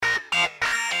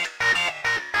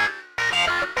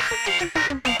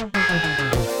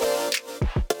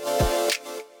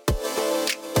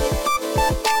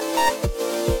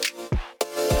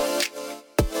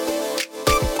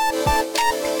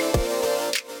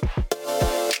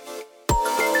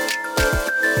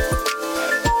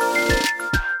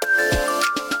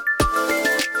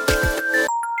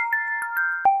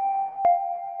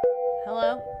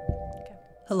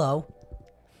Hello.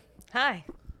 Hi.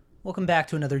 Welcome back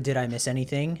to another Did I Miss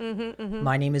Anything?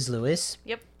 My name is Lewis.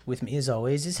 Yep. With me, as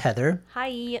always, is Heather.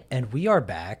 Hi. And we are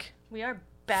back We are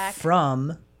back.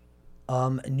 from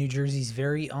New Jersey's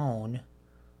very own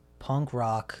punk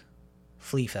rock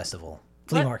flea festival.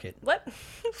 Flea market. What?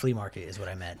 Flea market is what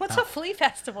I meant. What's a flea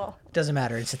festival? Doesn't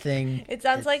matter. It's a thing. It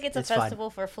sounds like it's a fine. festival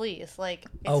for fleas. Like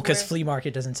Because where- flea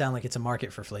market doesn't sound like it's a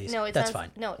market for fleas. No, That's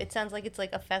fine. No, it sounds like it's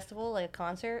like a festival, like a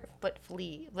concert, but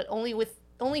only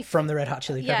From the Red Hot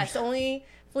Chili Peppers. Yes, only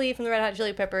Flea from the Red Hot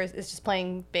Chili Peppers is just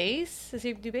playing bass. Does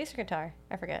he do bass or guitar?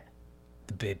 I forget.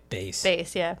 The bass.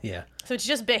 Bass, yeah. Yeah, So it's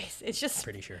just bass. It's just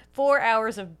pretty sure. 4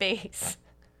 hours of bass.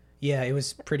 Yeah, it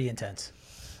was pretty intense.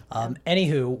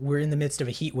 Anywho, we're in the midst of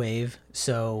a heat wave,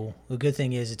 so the good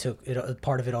thing is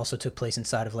part of it also took place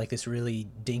inside of like this really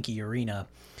dinky arena.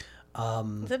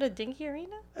 Is it a dinky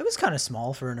arena? It was kind of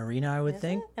small for an arena, I would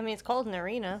think. Is it? I mean, it's called an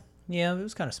arena. Yeah, it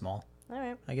was kind of small, All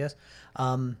right. I guess.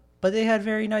 But they had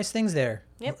very nice things there.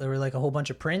 Yep. There were like a whole bunch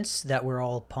of prints that were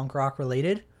all punk rock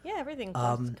related. Yeah, everything.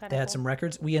 They had some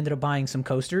records. We ended up buying some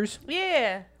coasters.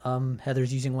 Yeah.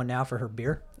 Heather's using one now for her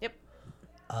beer. Yep.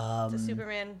 It's a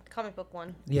Superman comic book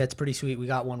one. Yeah, it's pretty sweet. We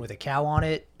got one with a cow on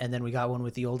it, and then we got one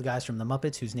with the old guys from the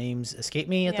Muppets, whose names escape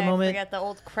me at the moment. I forget the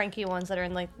old cranky ones that are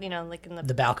in like in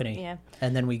The balcony. Yeah.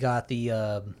 And then we got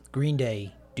the Green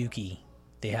Day Dookie.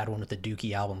 They had one with the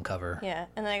Dookie album cover. Yeah,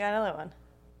 and then I got another one.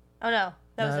 Oh no,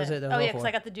 that was it. That was Oh all yeah, because four.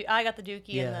 I got the Dookie.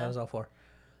 Yeah, and the, that was all four.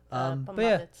 Muppets, But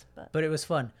yeah, but but it was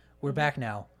fun. We're back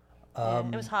now. yeah,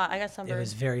 it was hot. I got It sunburned.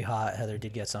 was very hot. Heather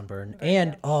did get sunburned.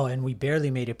 And we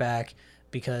barely made it back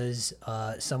because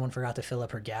someone forgot to fill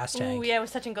up her gas tank. Ooh, yeah, it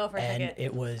was touch and go for a And second.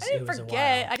 it was I didn't it was forget.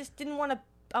 a while. I just didn't want to.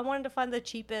 I wanted to find the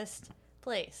cheapest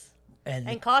place, And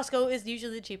and Costco is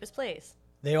usually the cheapest place.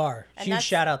 they are. And Huge that's-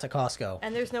 shout out to Costco.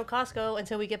 And there's no Costco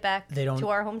until we get back They don't- to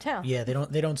our hometown. Yeah,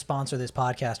 they don't sponsor this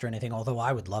podcast or anything, although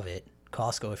I would love it.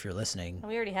 Costco, if you're listening.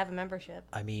 We already have a membership.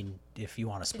 I mean, if you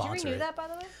want to Did you sponsor renew it. that, by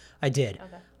the way? I did.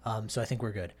 Okay. So I think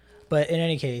we're good. But in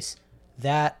any case,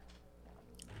 that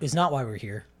is not why we're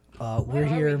here. We're are we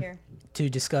here here? to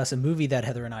discuss a movie that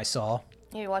Heather and I saw.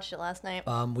 Yeah, we watched it last night.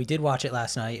 We did watch it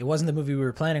last night. It wasn't the movie we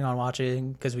were planning on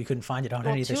watching because we couldn't find it on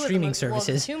any of the two streaming Well,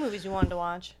 services. the two movies we wanted to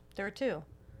watch. There were two.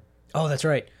 Oh, that's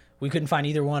right. We couldn't find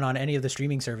either one on any of the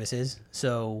streaming services.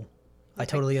 So I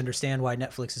totally understand why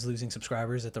Netflix is losing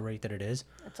subscribers at the rate that it is.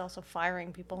 It's also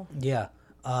firing people. Yeah.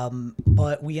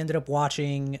 But we ended up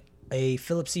watching a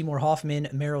Philip Seymour Hoffman,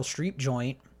 Meryl Streep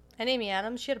joint. And Amy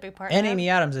Adams, she had a big part. And in Amy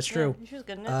that. Adams, that's true. Yeah, she was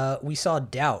good in it. We saw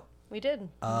Doubt. We did.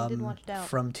 We did watch Doubt.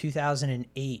 From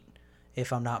 2008,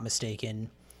 if I'm not mistaken,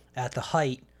 at the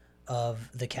height of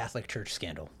the Catholic Church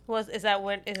scandal. Is that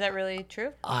really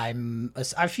true? I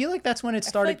feel like that's when it I feel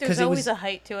started like there's always a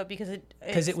height to it because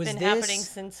it's was been this- happening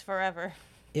since forever.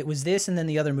 it was this and then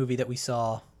the other movie that we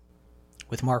saw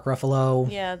with Mark Ruffalo.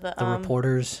 Yeah, the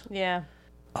Reporters. Yeah,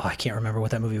 Oh, I can't remember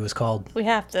what that movie was called. we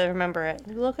have to remember it.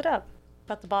 Look it up.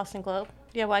 About the Boston Globe.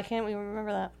 Yeah, why can't we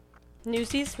remember that?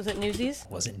 Newsies? Was it Newsies?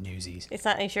 Wasn't Newsies. It's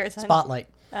not. Are you sure it's not? Spotlight.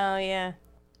 Oh yeah.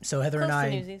 So Heather Close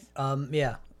and to I, Newsies.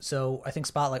 yeah. So I think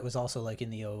Spotlight was also like in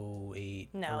the 08.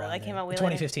 No, around that came there. out way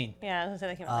 2015. later. Yeah, I was gonna say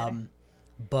that came out later.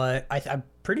 But I'm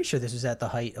pretty sure this was at the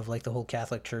height of like the whole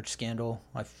Catholic Church scandal.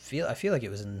 I feel like it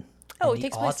was in. Oh, in it the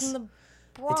takes place aughts. in the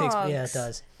Bronx. Yeah, it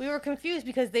does. We were confused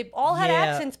because they all had Yeah.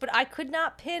 accents, but I could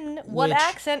not pin what Which-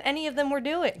 accent any of them were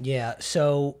doing. Yeah.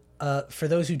 So for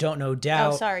those who don't know,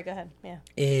 Doubt Oh, sorry. Go ahead. Yeah.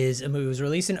 is a movie. It was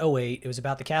released in 08. It was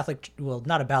about the Catholic. Well,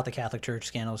 not about the Catholic Church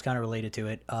scandal. It was kind of related to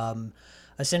it.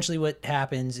 Essentially, what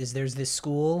happens is there's this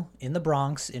school in the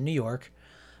Bronx in New York.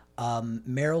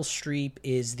 Meryl Streep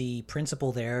is the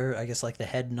principal there. I guess like the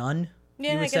head nun.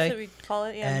 Yeah, you would I guess say. what we call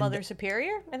it. Yeah, And- Mother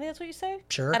Superior. I think that's what you say.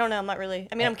 Sure. I don't know. I'm not really.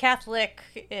 I mean, I'm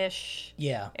Catholic-ish.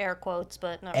 Yeah. Air quotes,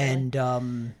 but not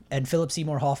really. And Philip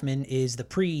Seymour Hoffman is the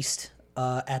priest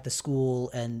at the school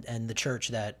and the church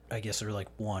that I guess are like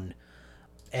one.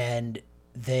 And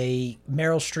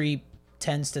Meryl Streep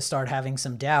tends to start having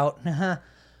some doubt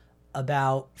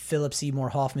about Philip Seymour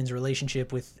Hoffman's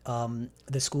relationship with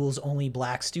the school's only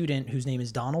black student, whose name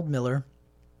is Donald Miller.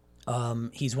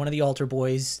 He's one of the altar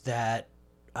boys that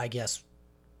I guess.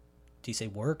 Do you say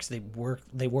works?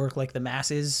 They work like the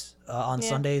masses on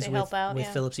Sundays they with help out,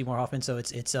 yeah. Philip Seymour Hoffman. So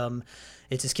it's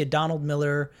this kid Donald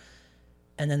Miller,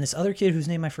 and then this other kid whose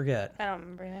name I forget. I don't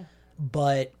remember either.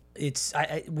 But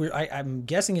I'm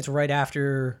guessing it's right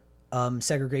after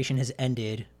segregation has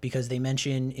ended because they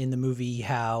mention in the movie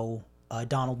how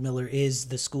Donald Miller is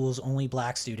the school's only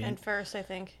black student. And first, I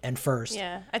think. And first.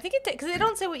 Yeah, I think it because they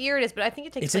don't say what year it is, but I think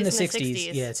it takes It's place in the 60s.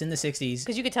 60s. Yeah, it's in the 60s.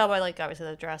 Because you could tell by like obviously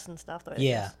the dress and stuff. The way it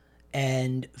Yeah. is.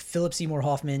 and Philip Seymour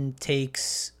Hoffman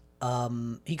takes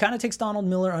he kind of takes Donald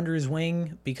Miller under his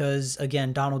wing because,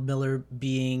 again, Donald Miller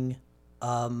being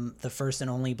the first and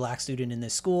only black student in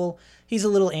this school, he's a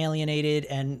little alienated,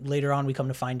 and later on we come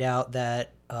to find out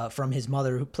that from his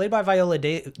mother, who played by Viola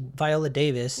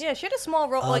Davis. Yeah, she had a small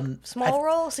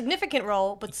role, significant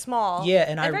role, but small. Yeah,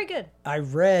 and very good. I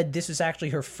read this was actually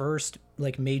her first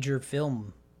like major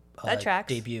film That tracks.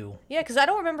 debut. Yeah, because I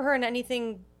don't remember her in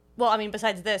anything. Well, I mean,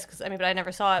 besides this, but I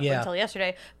never saw it until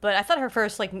yesterday. But I thought her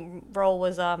first like role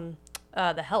was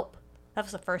The Help. That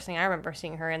was the first thing I remember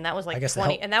seeing her in. That was like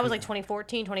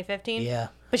 2014, 2015. Yeah.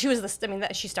 But she was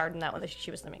she starred in that one.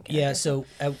 She was the main character. Yeah, so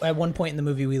at one point in the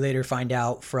movie, we later find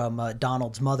out from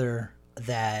Donald's mother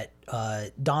that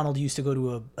Donald used to go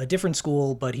to a different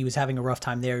school, but he was having a rough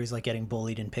time there. He was like getting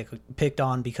bullied and picked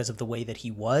on because of the way that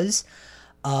he was.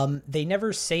 They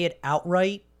never say it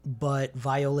outright, but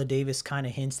Viola Davis kind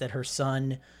of hints that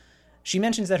she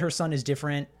mentions that her son is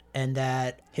different and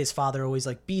that his father always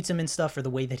like beats him and stuff for the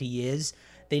way that he is.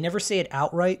 They never say it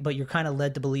outright, but you're kind of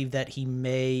led to believe that he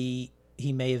may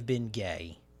have been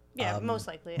gay. Yeah, most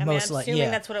likely. I'm assuming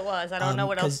that's what it was. I don't know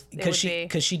what else it would be.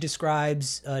 Because she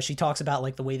describes, she talks about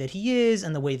like the way that he is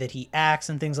and the way that he acts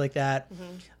and things like that.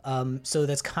 Mm-hmm. So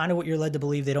that's kind of what you're led to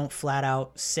believe. They don't flat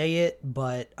out say it,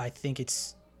 but I think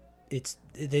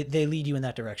they lead you in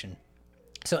that direction.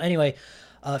 So anyway,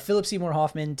 Philip Seymour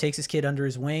Hoffman takes his kid under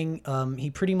his wing.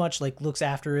 He pretty much like looks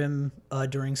after him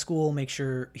during school, makes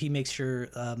sure he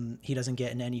doesn't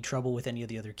get in any trouble with any of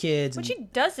the other kids. Which he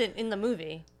doesn't in the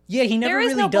movie. Yeah, he never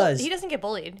really does. He doesn't get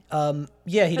bullied.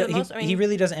 Yeah, he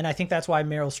really doesn't, and I think that's why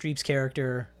Meryl Streep's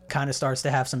character kind of starts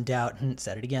to have some doubt.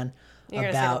 Said it again. You're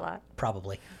gonna say it a lot.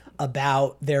 Probably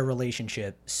about their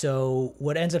relationship. So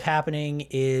what ends up happening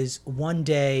is one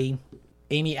day,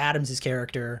 Amy Adams'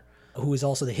 character, who is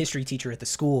also the history teacher at the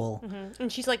school,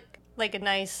 and she's like a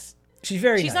nice. She's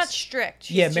very. She's nice. Not strict.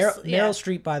 She's Meryl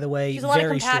Streep, by the way, she's a lot of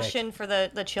compassion for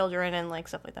the children and like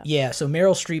stuff like that. Yeah, so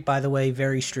Meryl Streep, by the way,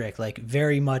 very strict, like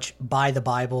very much by the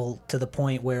Bible, to the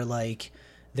point where like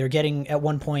they're getting at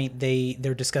one point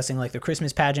they're discussing like the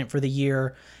Christmas pageant for the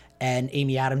year, and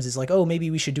Amy Adams is like, oh, maybe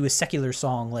we should do a secular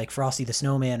song like Frosty the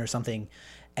Snowman or something,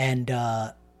 and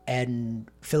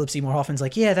Philip Seymour Hoffman's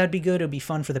like, yeah, that'd be good. It'll be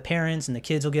fun for the parents, and the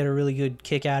kids will get a really good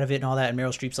kick out of it and all that. And Meryl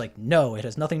Streep's like, no, it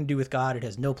has nothing to do with God. It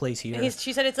has no place here.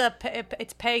 She said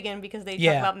it's pagan because they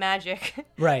talk about magic,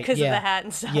 right? Because of the hat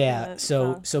and stuff. Yeah.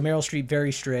 So Meryl Streep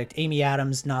very strict. Amy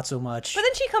Adams not so much. But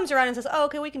then she comes around and says, oh,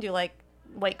 okay, we can do like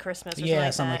White Christmas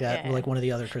or something like that. Yeah. Like one of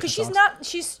the other Christmas songs. Because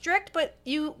she's strict, but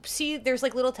you see there's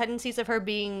like little tendencies of her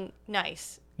being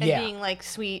nice. And being like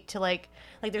sweet to like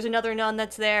there's another nun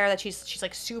that's there that she's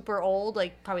like super old,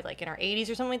 like probably like in her 80s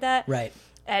or something like that. Right.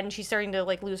 And she's starting to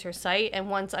like lose her sight, and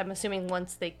once I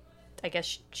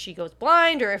guess she goes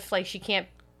blind, or if like she can't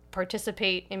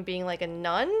participate in being like a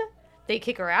nun, they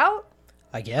kick her out.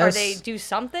 I guess. Or they do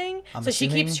something. She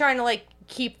keeps trying to like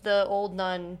keep the old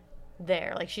nun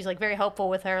there. Like she's like very helpful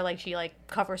with her, like she like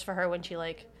covers for her when she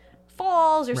like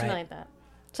falls or something like that.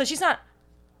 So she's not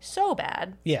so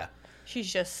bad. Yeah.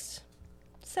 She's just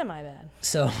semi-bad.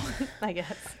 So, I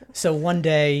guess. So one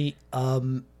day,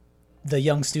 the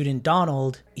young student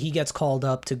Donald, he gets called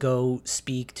up to go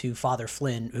speak to Father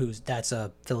Flynn, that's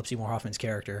Philip Seymour Hoffman's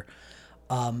character.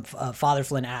 Father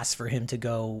Flynn asks for him to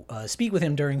go speak with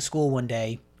him during school one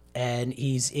day, and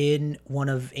he's in one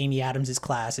of Amy Adams'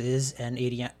 classes, and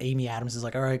Amy Adams is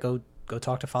like, all right, go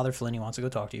talk to Father Flynn. He wants to go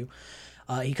talk to you.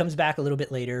 He comes back a little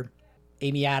bit later.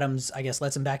 Amy Adams, I guess,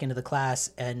 lets him back into the class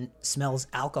and smells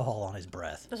alcohol on his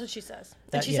breath. That's what she says.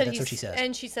 That's what she says.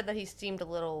 And she said that he seemed a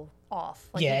little off.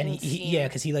 Like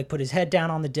because he like put his head down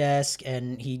on the desk,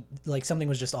 and he like something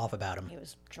was just off about him. He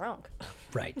was drunk.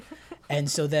 Right. And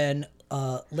so then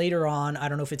later on, I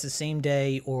don't know if it's the same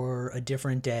day or a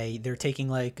different day, they're taking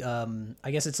like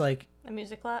I guess it's like a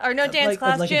music class or dance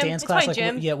class. Like gym. A dance class, like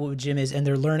gym. What gym is, and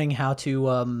they're learning how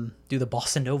to do the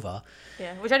bossa nova.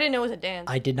 Yeah, which I didn't know was a dance.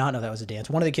 I did not know that was a dance.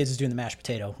 One of the kids is doing the mashed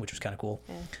potato, which was kind of cool.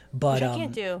 Yeah. But which I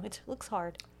can't do. It looks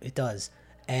hard. It does.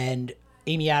 And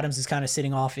Amy Adams is kind of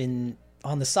sitting off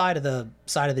on the side of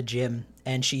the gym,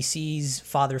 and she sees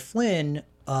Father Flynn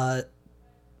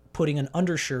putting an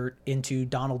undershirt into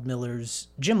Donald Miller's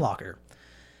gym locker.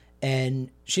 And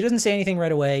she doesn't say anything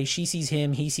right away. She sees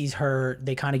him, he sees her.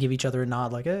 They kind of give each other a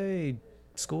nod like, hey,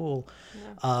 school.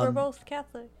 Yeah. We're both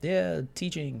Catholic. Yeah,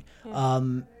 teaching. Yeah.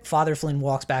 Father Flynn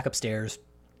walks back upstairs,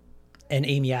 and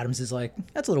Amy Adams is like,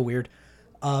 that's a little weird.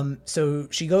 So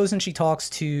she goes and she talks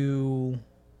to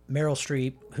Meryl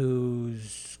Streep,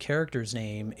 whose character's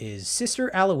name is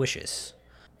Sister Aloysius.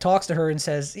 talks to her and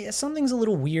says, yeah, something's a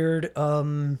little weird. Is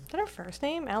that her first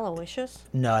name? Aloysius?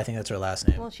 No, I think that's her last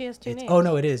name. Well, she has two names. Oh,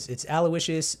 no, it is. It's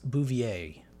Aloysius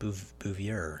Bouvier.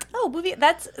 Bouvier. Oh, Bouvier.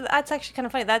 That's actually kind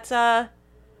of funny. That's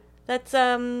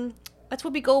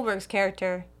Whoopi Goldberg's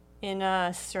character in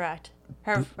Sister Act.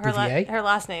 Her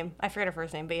last name. I forget her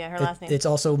first name, but yeah, her last name. It's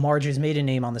also Marge's maiden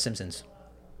name on The Simpsons.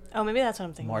 Oh, maybe that's what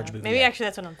I'm thinking Marge of. Bouvier. Maybe actually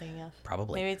that's what I'm thinking of.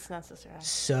 Probably. Maybe it's not Sister Act.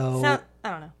 So... I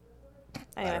don't know.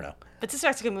 Anyway, I don't know. But Sister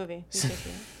Act's a good movie.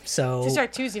 So... Sister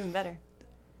Act 2 is even better.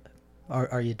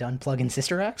 Are you done plugging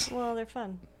Sister Acts? Well, they're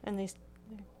fun. And they're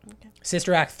okay.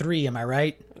 Sister Act 3, am I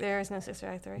right? There is no Sister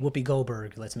Act 3. Whoopi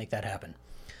Goldberg, let's make that happen.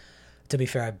 To be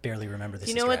fair, I barely remember the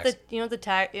Sister Acts.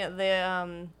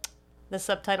 The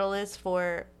subtitle is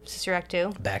for Sister Act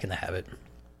 2? Back in the Habit.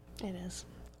 It is.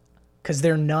 Because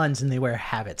they're nuns and they wear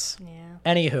habits. Yeah.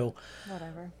 Anywho.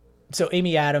 Whatever. So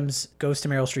Amy Adams goes to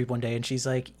Meryl Streep one day and she's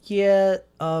like, yeah,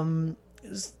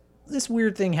 this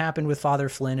weird thing happened with Father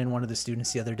Flynn and one of the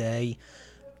students the other day.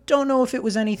 Don't know if it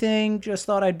was anything. Just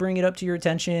thought I'd bring it up to your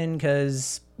attention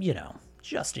because,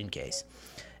 just in case.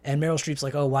 And Meryl Streep's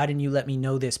like, oh, why didn't you let me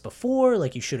know this before?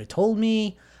 Like, you should have told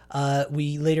me.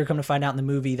 We later come to find out in the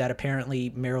movie that apparently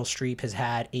Meryl Streep has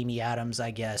had Amy Adams, I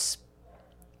guess,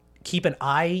 keep an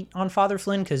eye on Father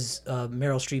Flynn because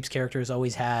Meryl Streep's character has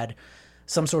always had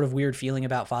some sort of weird feeling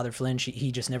about Father Flynn.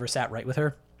 He just never sat right with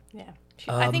her. Yeah.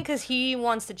 I think because he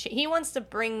wants to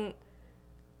bring,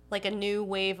 like, a new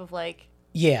wave of, like...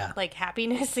 Yeah. Like,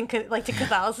 happiness and, like, to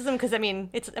Catholicism because,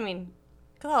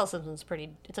 Catholicism's pretty.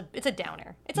 It's a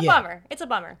downer. It's a bummer. It's a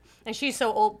bummer. And she's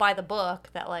so old by the book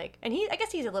that and I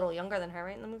guess he's a little younger than her,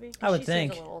 right, in the movie. I would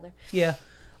think. She's a little older. Yeah.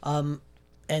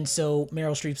 And so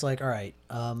Meryl Streep's like, all right,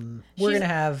 we're gonna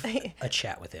have a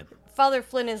chat with him. Father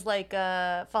Flynn is like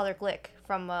Father Glick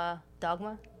from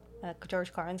Dogma,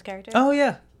 George Carlin's character. Oh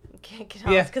yeah.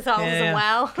 Catholicism.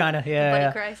 Wow. Kind of. Yeah.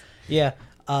 Buddy Christ. Yeah.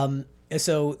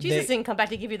 So Jesus didn't come back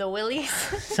to give you the willies.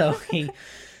 So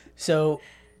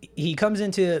he comes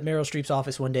into Meryl Streep's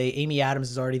office one day. Amy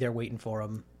Adams is already there waiting for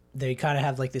him. They kind of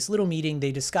have like this little meeting.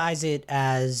 They disguise it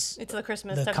as it's the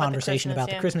Christmas conversation about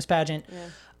the Christmas pageant.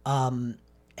 Yeah.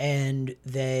 And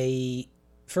they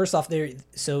first off there.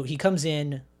 So he comes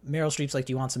in. Meryl Streep's like,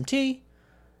 "Do you want some tea?"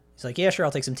 He's like, "Yeah, sure,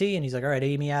 I'll take some tea." And he's like, "All right,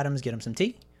 Amy Adams, get him some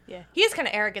tea." Yeah, he is kind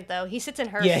of arrogant though. He sits in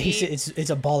her seat. It's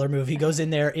a baller move. He goes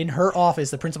in there in her office,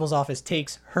 the principal's office,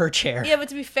 takes her chair. Yeah, but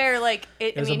to be fair, like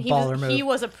he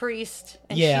was a priest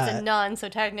and she's a nun, so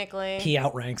technically he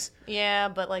outranks. Yeah,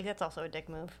 but like that's also a dick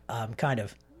move. Kind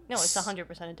of. No, it's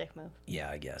 100% a dick move. Yeah,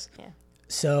 I guess. Yeah.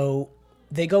 So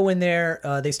they go in there.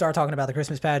 They start talking about the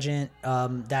Christmas pageant.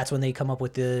 That's when they come up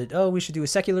with we should do a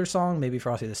secular song, maybe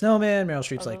Frosty the Snowman. Meryl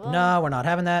Streep's like, no, we're not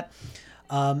having that.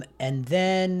 And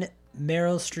then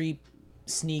Meryl Streep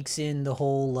sneaks in the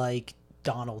whole like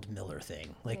Donald Miller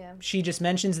thing. Like she just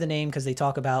mentions the name because they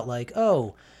talk about like,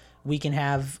 oh, we can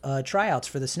have tryouts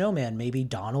for the Snowman. Maybe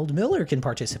Donald Miller can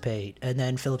participate. And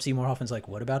then Philip Seymour Hoffman's like,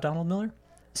 what about Donald Miller?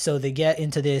 So they get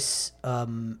into this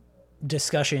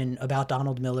discussion about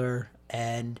Donald Miller,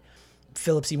 and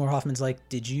Philip Seymour Hoffman's like,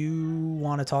 did you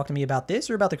want to talk to me about this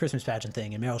or about the Christmas pageant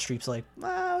thing? And Meryl Streep's like,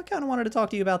 I kind of wanted to talk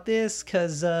to you about this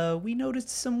because we noticed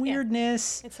some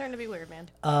weirdness. Yeah. It's starting to be weird,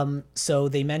 man. So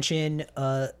they mention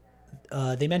the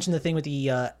thing with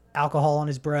the alcohol on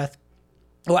his breath.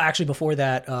 Well, actually, before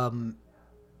that,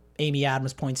 Amy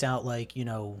Adams points out, like,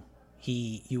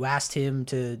 you asked him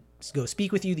to go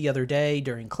speak with you the other day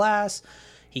during class.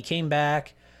 He came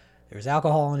back. There was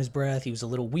alcohol in his breath. He was a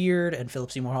little weird. And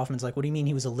Philip Seymour Hoffman's like, what do you mean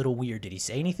he was a little weird? Did he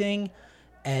say anything?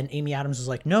 And Amy Adams was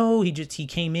like, no, he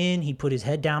came in. He put his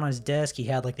head down on his desk. He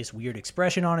had like this weird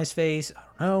expression on his face. I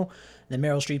don't know. And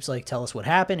then Meryl Streep's like, tell us what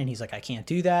happened. And he's like, I can't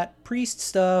do that. Priest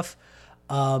stuff.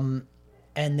 And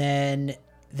then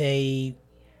Meryl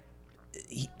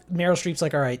Streep's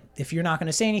like, all right, if you're not going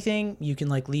to say anything, you can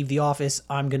like leave the office.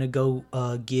 I'm going to go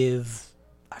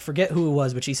I forget who it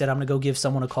was, but she said, I'm going to go give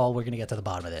someone a call. We're going to get to the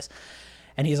bottom of this.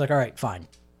 And he's like, all right, fine.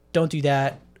 Don't do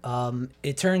that.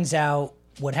 It turns out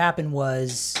what happened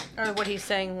was... Or what he's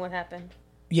saying what happened.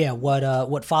 Yeah,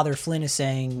 what Father Flynn is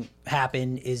saying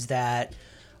happened is that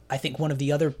I think one of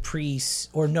the other priests...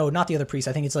 Or no, not the other priest.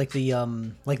 I think it's like the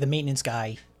maintenance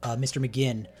guy, Mr.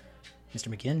 McGinn. Mr.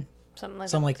 McGinn?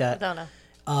 Something like that. I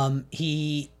don't know.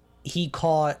 He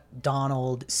caught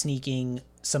Donald sneaking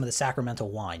some of the sacramental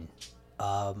wine.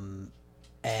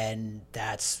 And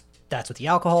that's what the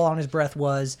alcohol on his breath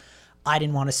was. I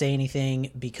didn't want to say anything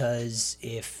because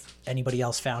if anybody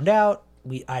else found out,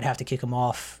 I'd have to kick him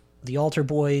off the altar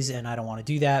boys, and I don't want to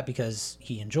do that because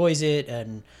he enjoys it,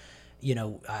 and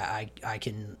I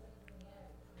can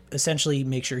essentially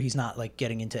make sure he's not like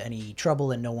getting into any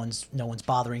trouble and no one's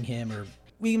bothering him, or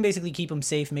we can basically keep him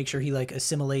safe, make sure he like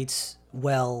assimilates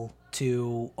well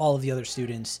to all of the other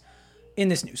students in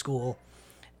this new school.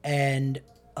 And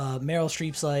Meryl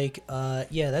Streep's like,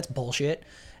 yeah, that's bullshit.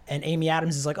 And Amy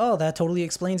Adams is like, oh, that totally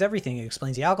explains everything. It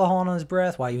explains the alcohol on his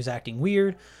breath, why he was acting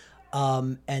weird.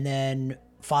 And then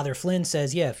Father Flynn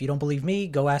says, yeah, if you don't believe me,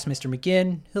 go ask Mr.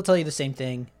 McGinn. He'll tell you the same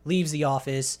thing. Leaves the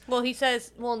office. Well, he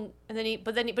says, well, and then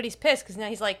he's pissed because now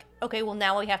he's like, okay, well,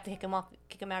 now we have to kick him out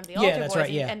of the altar. Yeah, that's boys.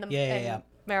 right. Yeah, and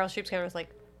Meryl Streep's character was like,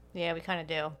 yeah, we kind of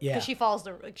do. Yeah, because she follows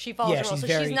the rules. She's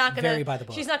very, she's not gonna, very by the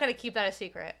book. She's not gonna keep that a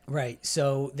secret. Right.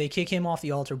 So they kick him off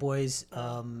the altar boys.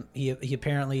 He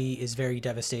apparently is very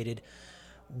devastated.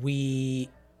 We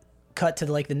cut to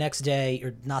like the next day,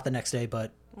 or not the next day,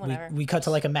 but we cut to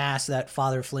like a mass that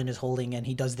Father Flynn is holding, and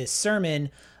he does this sermon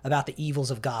about the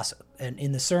evils of gossip. And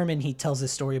in the sermon, he tells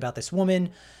this story about this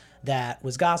woman that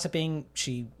was gossiping.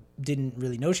 She didn't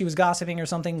really know she was gossiping or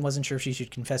something, wasn't sure if she should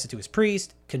confess it to his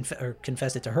priest, or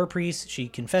confess it to her priest. She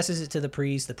confesses it to the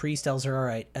priest. The priest tells her, all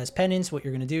right, as penance, what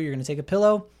you're going to do, you're going to take a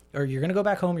pillow, or you're going to go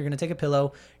back home, you're going to take a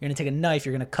pillow, you're going to take a knife,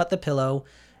 you're going to cut the pillow,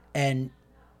 and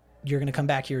you're going to come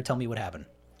back here and tell me what happened.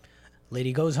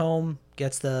 Lady goes home,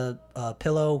 gets the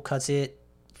pillow, cuts it,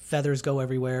 feathers go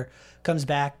everywhere, comes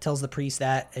back, tells the priest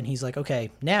that, and he's like, okay,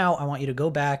 now I want you to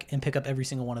go back and pick up every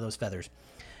single one of those feathers.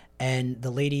 And the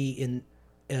lady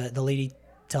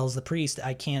tells the priest,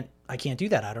 I can't do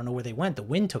that. I don't know where they went. The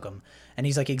wind took them. And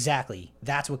he's like, exactly.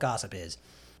 That's what gossip is.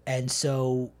 And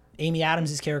so Amy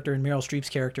Adams' character and Meryl Streep's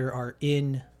character are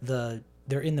in the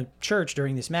church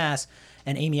during this mass.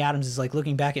 And Amy Adams is like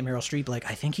looking back at Meryl Streep like,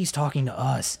 I think he's talking to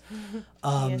us.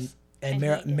 And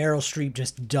Meryl Streep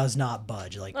just does not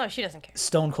budge. Like, oh, she doesn't care.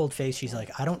 Stone cold face. She's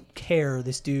like, I don't care.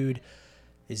 This dude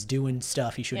is doing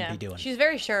stuff he shouldn't be doing. She's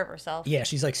very sure of herself. Yeah,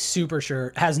 she's like super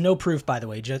sure. Has no proof, by the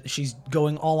way. Just she's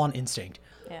going all on instinct.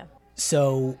 Yeah.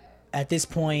 So at this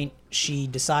point, she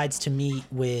decides to meet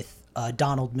with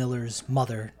Donald Miller's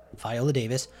mother, Viola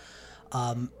Davis.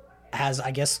 Has,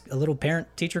 I guess, a little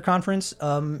parent-teacher conference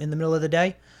in the middle of the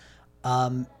day.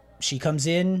 She comes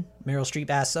in. Meryl Streep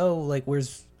asks, "Oh, like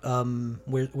where's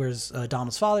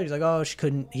Donald's father?" He's like, "Oh,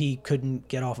 he couldn't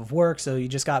get off of work, so you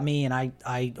just got me, and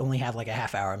I only have like a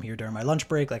half hour. I'm here during my lunch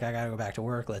break. Like I gotta go back to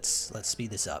work. Let's speed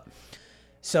this up."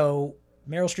 So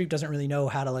Meryl Streep doesn't really know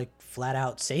how to like flat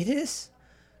out say this.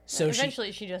 So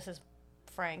eventually she just is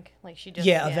frank. Like she just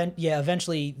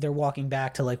eventually they're walking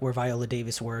back to like where Viola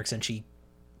Davis works, and she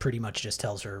pretty much just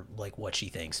tells her like what she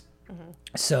thinks. Mm-hmm.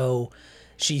 So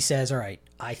she says, "All right,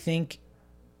 I think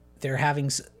they're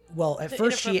having." Well, at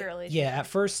first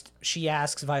she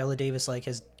asks Viola Davis, like,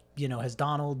 has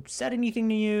Donald said anything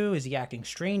to you? Is he acting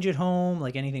strange at home?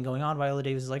 Like anything going on? Viola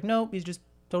Davis is like, nope, he's just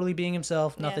totally being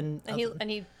himself. Yeah. Nothing.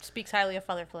 And he speaks highly of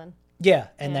Father Flynn. Yeah,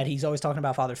 and that he's always talking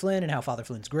about Father Flynn and how Father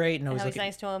Flynn's great and always he's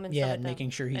nice to him and stuff like that. Making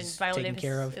sure he's taken Davis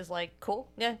care of. Is like, cool,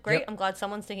 yeah, great. Yep. I'm glad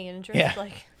someone's taking an interest. Yeah.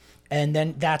 Like. And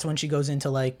then that's when she goes into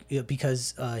like,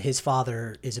 because his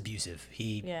father is abusive.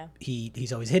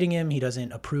 He's always hitting him. He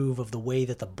doesn't approve of the way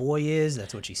that the boy is.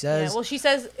 That's what she says. Yeah, well, she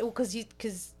says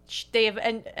because they have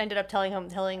ended up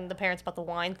telling the parents about the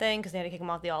wine thing because they had to kick him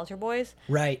off the altar boys.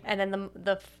 Right. And then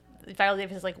the Viola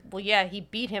Davis is like, well, yeah, he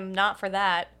beat him not for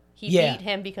that. He beat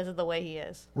him because of the way he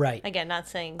is. Right. Again, not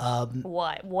saying how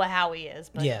he is.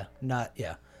 But.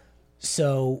 Yeah.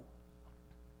 So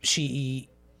she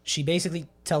basically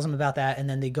tells him about that, and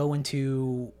then they go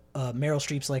into Meryl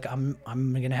Streep's like, I'm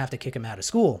gonna have to kick him out of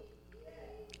school.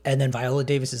 And then Viola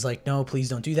Davis is like, no, please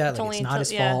don't do that. It's not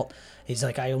his fault. He's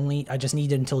like, I just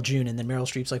need it until June. And then Meryl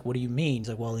Streep's like, what do you mean? He's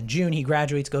like, well, in June he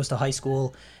graduates, goes to high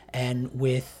school, and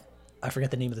I forget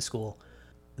the name of the school.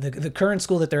 The current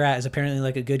school that they're at is apparently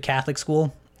like a good Catholic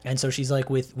school. And so she's like,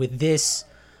 with this,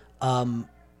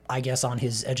 I guess on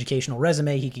his educational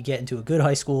resume, he could get into a good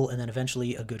high school and then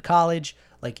eventually a good college.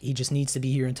 Like, he just needs to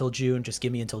be here until June. Just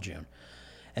give me until June.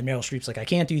 And Meryl Streep's like, I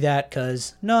can't do that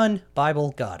because none,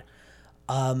 Bible, God.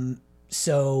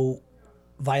 So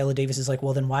Viola Davis is like,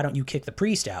 well, then why don't you kick the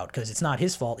priest out? Because it's not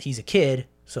his fault. He's a kid.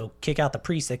 So kick out the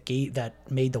priest that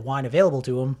made the wine available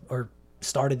to him or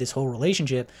started this whole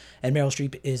relationship. And Meryl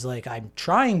Streep is like, I'm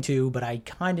trying to, but I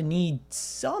kind of need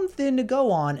something to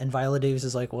go on. And Viola Davis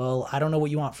is like, well, I don't know what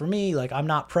you want from me. Like, I'm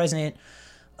not present.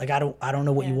 Like, I don't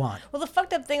know what you want. Well, the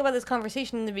fucked up thing about this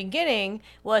conversation in the beginning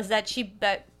was that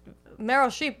Meryl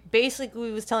Streep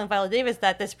basically was telling Viola Davis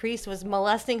that this priest was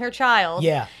molesting her child.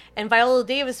 Yeah. And Viola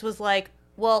Davis was like,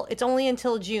 well, it's only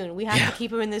until June. We have to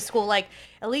keep him in this school. Like,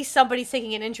 at least somebody's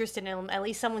taking an interest in him. At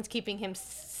least someone's keeping him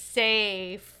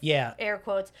safe. Yeah. Air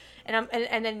quotes. And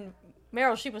then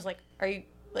Meryl Streep was like, are you,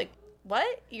 like,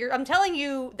 what? I'm telling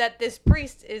you that this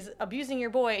priest is abusing your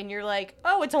boy, and you're like,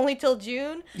 oh, it's only till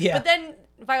June. Yeah. But then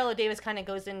Viola Davis kind of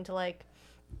goes into like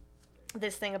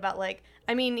this thing about like,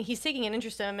 I mean, he's taking an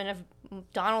interest in him, and if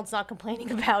Donald's not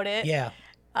complaining about it. Yeah.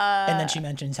 And then she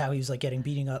mentions how he was like getting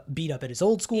beat up at his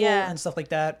old school and stuff like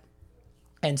that.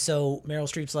 And so Meryl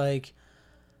Streep's like,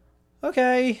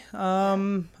 okay,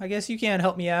 I guess you can't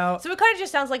help me out. So it kind of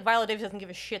just sounds like Viola Davis doesn't give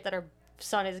a shit that her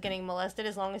son is getting molested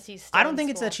as long as he's still I don't think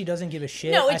it's that she doesn't give a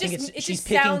shit. No, I think she's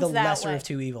picking the lesser of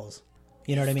two evils.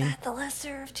 You know what I mean? The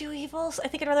lesser of two evils? I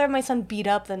think I'd rather have my son beat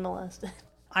up than molested.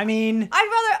 I mean...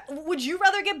 Would you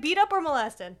rather get beat up or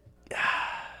molested?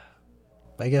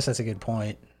 I guess that's a good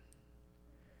point.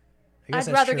 I'd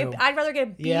rather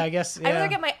get beat. Yeah, I guess. Yeah. I'd rather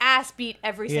get my ass beat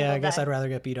every single day. Yeah, I guess I'd rather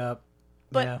get beat up.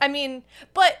 But yeah. I mean,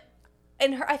 but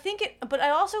I think it. But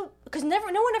I also because no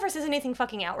one ever says anything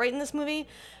fucking outright in this movie.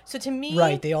 So to me,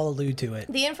 right, they all allude to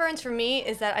it. The inference for me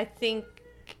is that I think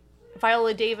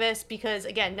Viola Davis, because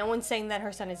again, no one's saying that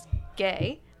her son is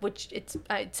gay, which it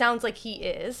sounds like he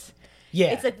is.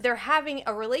 Yeah, it's like they're having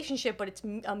a relationship, but it's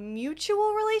a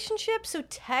mutual relationship. So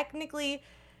technically,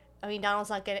 I mean, Donald's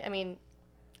not getting. I mean.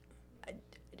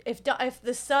 If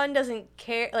the son doesn't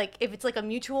care, like if it's like a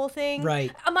mutual thing,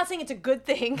 right? I'm not saying it's a good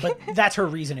thing, but that's her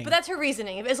reasoning. But that's her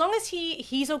reasoning. As long as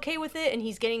he's okay with it and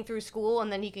he's getting through school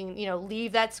and then he can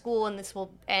leave that school and this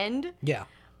will end. Yeah,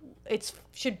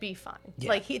 should be fine. Yeah.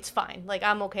 Like it's fine. Like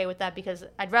I'm okay with that because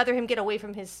I'd rather him get away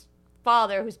from his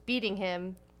father who's beating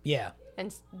him. Yeah.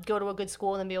 And go to a good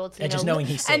school and then be able to just knowing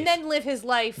he's safe. And then live his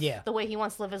life the way he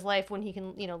wants to live his life when he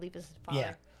can leave his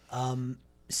father. Yeah.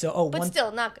 But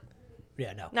still not good.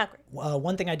 Yeah, no. Not great.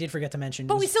 One thing I did forget to mention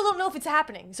But we still don't know if it's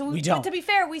happening. So we don't. But to be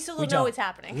fair, we still don't know it's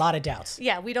happening. A lot of doubts.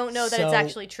 Yeah, we don't know that it's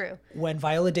actually true. When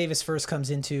Viola Davis first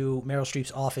comes into Meryl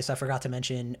Streep's office, I forgot to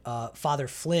mention Father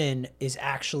Flynn is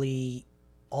actually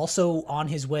also on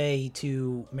his way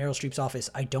to Meryl Streep's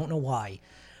office. I don't know why.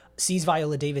 Sees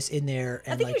Viola Davis in there.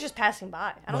 And I think he was just passing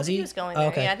by. I don't think he was going there.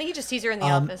 Okay. Yeah, I think he just sees her in the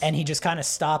office. And he just kind of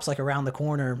stops like around the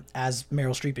corner as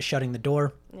Meryl Streep is shutting the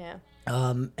door. Yeah.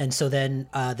 And so then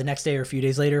the next day or a few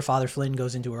days later, Father Flynn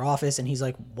goes into her office and he's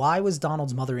like, why was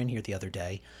Donald's mother in here the other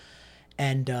day?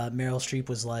 And Meryl Streep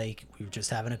was like, we were just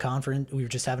having a conference. We were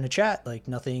just having a chat, like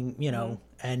nothing,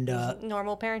 and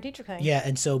normal parent-teacher thing. Yeah.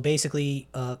 And so basically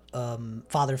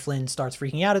Father Flynn starts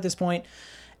freaking out at this point.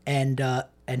 And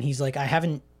he's like,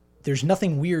 there's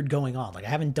nothing weird going on. Like, I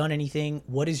haven't done anything.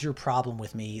 What is your problem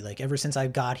with me? Like, ever since I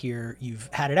got here, you've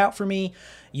had it out for me.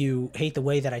 You hate the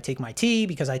way that I take my tea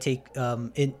because I take,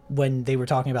 when they were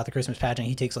talking about the Christmas pageant,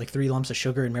 he takes like 3 lumps of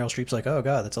sugar and Meryl Streep's like, oh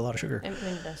God, that's a lot of sugar. And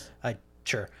it does.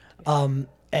 Sure.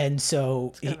 And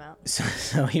so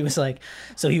he was like,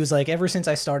 ever since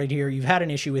I started here, you've had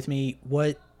an issue with me.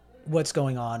 What's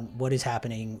going on? What is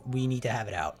happening? We need to have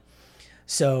it out.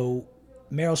 So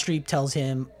Meryl Streep tells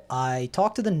him, I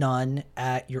talked to the nun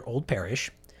at your old parish.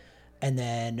 And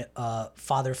then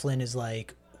Father Flynn is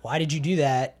like, why did you do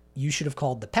that? You should have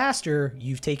called the pastor.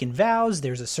 You've taken vows.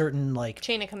 There's a certain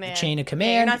chain of command.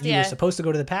 Yeah, you were supposed to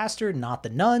go to the pastor, not the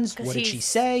nuns. What did she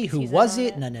say? Who was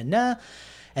it? Nah.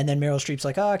 And then Meryl Streep's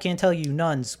like, I can't tell you,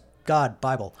 nuns, God,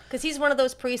 Bible. Because he's one of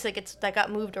those priests that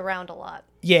got moved around a lot.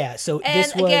 Yeah, so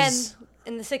this was... again,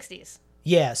 in the 60s.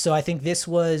 Yeah, so I think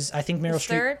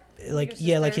Meryl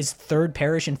Streep... his third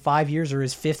parish in 5 years or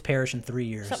his 5th parish in 3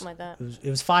 years. Something like that. It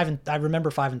was 5 and... I remember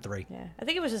 5 and 3. Yeah, I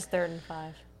think it was his 3rd and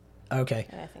 5. Okay.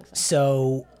 Yeah, I think so.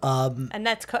 So, and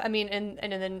that's... and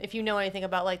then if you know anything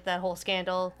about, that whole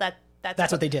scandal,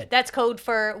 that's what they did. That's code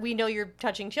for, we know you're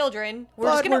touching children. We're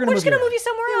just gonna move you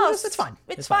somewhere else. It's fine.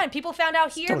 It's fine. People found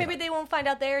out here. Totally. Maybe they won't find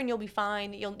out there, and you'll be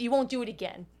fine. You won't do it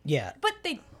again. Yeah. But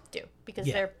they do because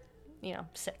they're,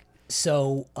 sick.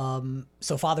 So,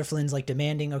 Father Flynn's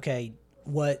demanding, okay,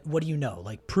 what do you know?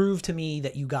 Prove to me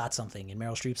that you got something. And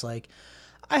Meryl Streep's like,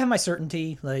 I have my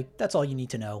certainty. That's all you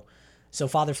need to know. So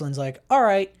Father Flynn's like, all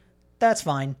right, that's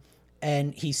fine.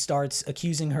 And he starts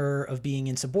accusing her of being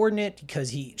insubordinate because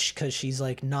she's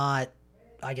not,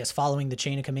 I guess, following the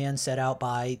chain of command set out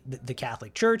by the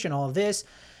Catholic Church and all of this.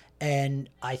 And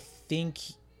I think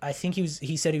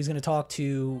he said he was going to talk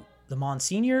to the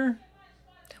Monsignor.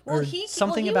 Well,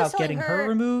 something about getting her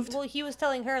removed. Well, he was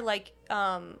telling her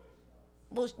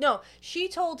she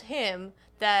told him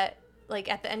that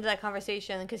at the end of that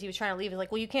conversation, because he was trying to leave, he's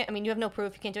like, well, you can't. I mean, you have no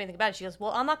proof. You can't do anything about it. She goes,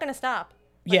 well, I'm not going to stop.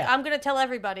 I'm going to tell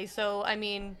everybody. So, I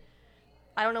mean,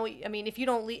 I don't know. If you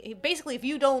don't leave, basically, if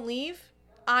you don't leave,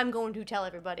 I'm going to tell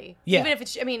everybody. Yeah. Even if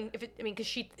it's, because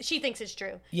she thinks it's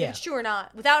true. Yeah. If it's true or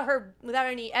not, without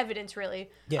any evidence, really.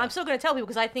 Yeah. I'm still going to tell people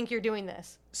because I think you're doing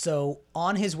this. So,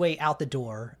 on his way out the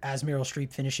door, as Meryl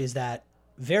Streep finishes that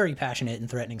very passionate and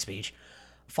threatening speech.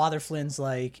 Father Flynn's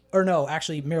like, or no,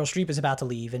 actually Meryl Streep is about to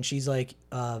leave, and she's like,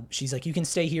 you can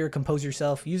stay here, compose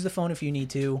yourself, use the phone if you need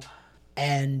to,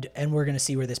 and we're gonna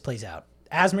see where this plays out.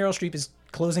 As Meryl Streep is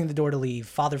closing the door to leave,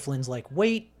 Father Flynn's like,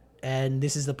 wait, and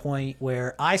this is the point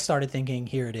where I started thinking,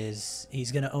 here it is,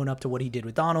 he's gonna own up to what he did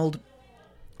with Donald,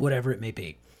 whatever it may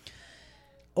be.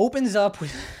 Opens up,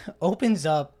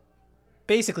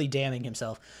 basically damning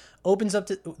himself. Opens up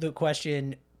to the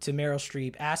question to Meryl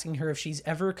Streep, asking her if she's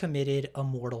ever committed a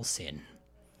mortal sin.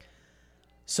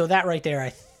 So that right there, I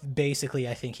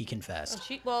think he confessed.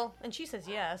 And she says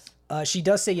yes. She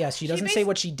does say yes. She doesn't say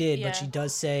what she did, but she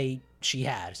does say she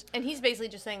has. And he's basically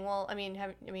just saying, well,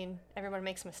 everyone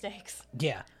makes mistakes.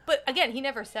 Yeah. But again, he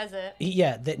never says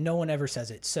it. That no one ever says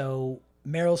it. So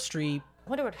Meryl Streep. I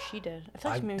wonder what she did. I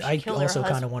feel like maybe she killed her husband. I also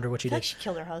kind of wonder what she did. She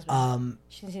killed her husband.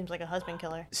 She seems like a husband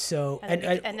killer. So and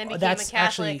then became a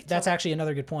Catholic. That's actually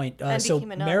another good point. So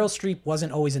Meryl Streep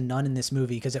wasn't always a nun in this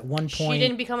movie, because at one point she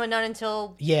didn't become a nun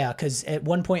until because at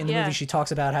one point in the movie she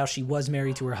talks about how she was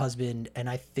married to her husband, and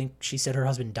I think she said her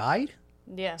husband died.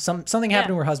 Yeah. Something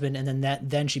happened to her husband, and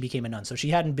then she became a nun. So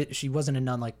she wasn't a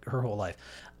nun like her whole life.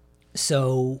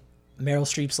 So Meryl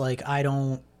Streep's like, I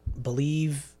don't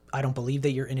believe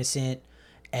that you're innocent.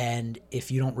 And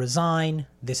if you don't resign,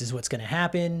 this is what's going to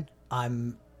happen.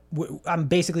 I'm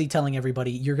basically telling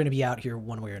everybody you're going to be out here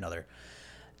one way or another.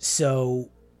 So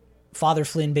Father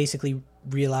Flynn basically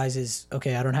realizes,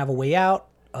 okay, I don't have a way out.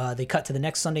 They cut to the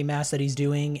next Sunday Mass that he's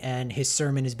doing, and his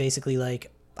sermon is basically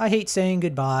like, I hate saying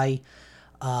goodbye.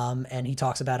 And he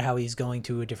talks about how he's going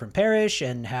to a different parish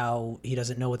and how he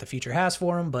doesn't know what the future has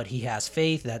for him, but he has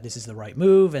faith that this is the right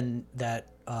move, and that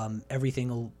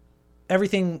everything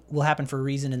will happen for a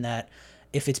reason, and that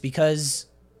if it's because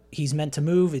he's meant to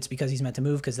move, it's because he's meant to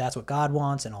move, because that's what God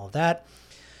wants and all of that.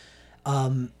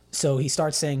 So he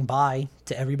starts saying bye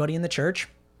to everybody in the church.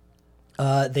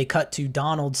 They cut to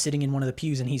Donald sitting in one of the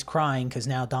pews, and he's crying because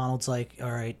now Donald's like,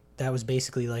 all right, that was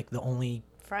basically like the only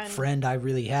friend I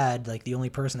really had, like the only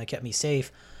person that kept me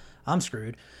safe. I'm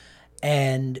screwed.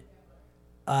 And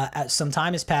some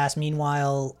time has passed.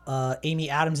 Meanwhile, Amy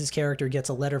Adams' character gets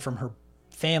a letter from her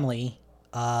family,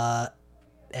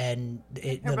 and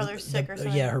her brother's sick or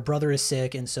something. Yeah, her brother is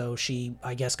sick, and so she,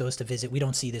 I guess, goes to visit. We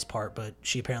don't see this part, but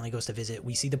she apparently goes to visit.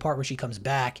 We see the part where she comes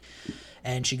back,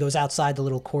 and she goes outside the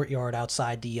little courtyard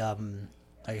outside the, I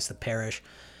guess, the parish,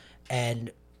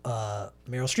 and Meryl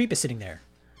Streep is sitting there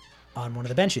on one of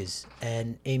the benches,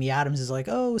 and Amy Adams is like,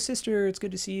 "Oh, sister, it's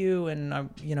good to see you, and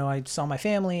I saw my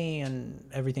family, and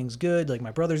everything's good. Like,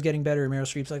 my brother's getting better." And Meryl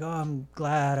Streep's like, "Oh, I'm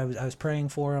glad. I was praying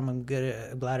for him. I'm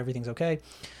good. I'm glad everything's okay."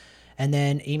 And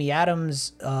then Amy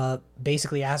Adams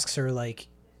basically asks her, like,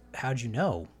 "How'd you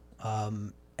know?"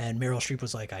 And Meryl Streep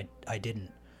was like, "I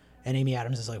didn't." And Amy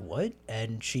Adams is like, "What?"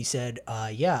 And she said,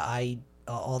 "Yeah,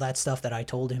 all that stuff that I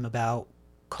told him about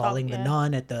calling the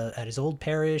nun at his old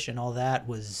parish and all that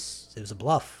was a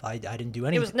bluff. I didn't do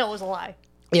anything." It was a lie.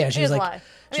 Yeah, she was like, a lie.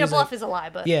 I mean, a bluff is a lie,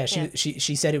 but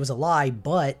she said it was a lie,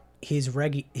 but his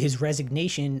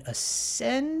resignation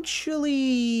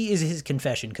essentially is his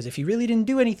confession, because if he really didn't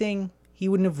do anything, he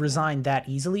wouldn't have resigned that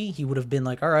easily. He would have been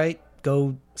like, all right,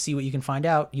 go see what you can find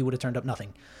out. He would have turned up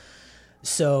nothing.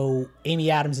 So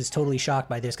Amy Adams is totally shocked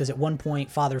by this, because at one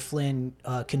point Father Flynn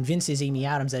convinces Amy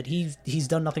Adams that he's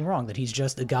done nothing wrong, that he's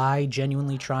just a guy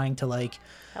genuinely trying to like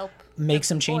help make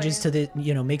some changes to this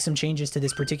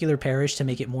particular parish to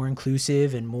make it more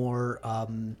inclusive and more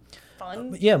fun.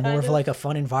 Yeah, more of like a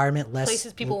fun environment, less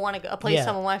places people want to go, a place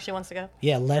someone actually wants to go.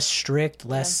 Yeah, less strict,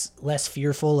 less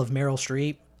fearful of Meryl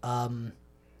Streep.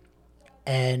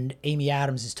 And Amy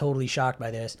Adams is totally shocked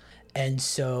by this, and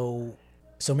so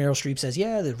Meryl Streep says,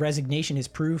 yeah, the resignation is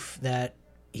proof that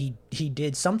he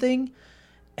did something.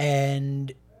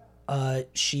 And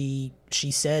she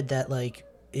said that, like,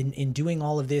 in doing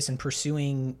all of this and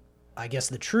pursuing, I guess,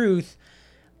 the truth,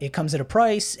 it comes at a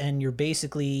price, and you're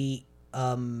basically,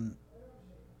 because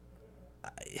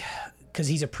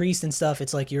he's a priest and stuff,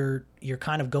 it's like you're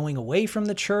kind of going away from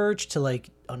the church to, like,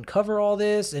 uncover all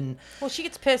this. And well, she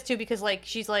gets pissed too, because, like,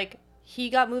 she's like, he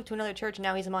got moved to another church, and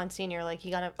now he's a Monsignor. Like,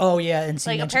 he got a... Oh, yeah. And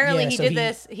like, apparently he did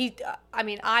this.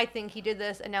 I think he did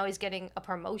this, and now he's getting a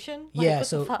promotion. Like,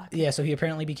 yeah, so he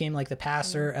apparently became, like, the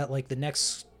pastor at, like, the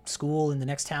next school in the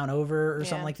next town over or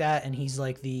something like that. And he's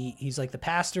like the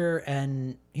pastor,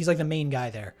 and he's like the main guy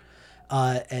there.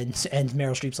 And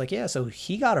Meryl Streep's like, yeah, so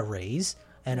he got a raise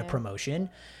and a promotion.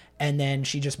 And then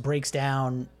she just breaks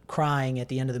down crying at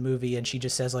the end of the movie, and she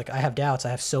just says, like, I have doubts. I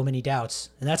have so many doubts.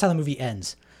 And that's how the movie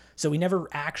ends. So we never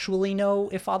actually know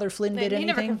if Father Flynn did anything. He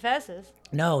never confesses.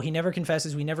 No, he never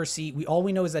confesses. We never see. All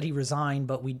we know is that he resigned,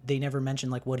 but they never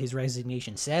mention like what his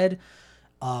resignation said.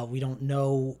 We don't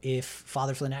know if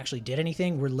Father Flynn actually did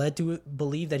anything. We're led to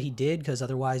believe that he did, because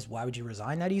otherwise, why would you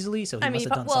resign that easily? So he must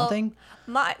have done something.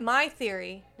 My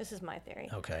theory. This is my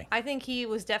theory. Okay. I think he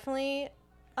was definitely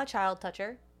a child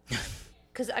toucher.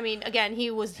 Because I mean, again, he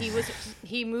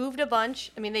moved a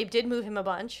bunch. I mean, they did move him a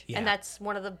bunch, and that's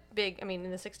one of the big. I mean,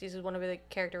 in the '60s, is one of the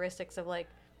characteristics of like,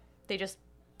 they just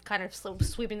kind of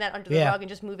sweeping that under the rug and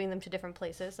just moving them to different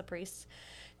places. The priests.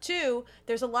 2,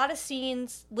 there's a lot of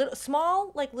scenes,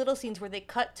 small little scenes where they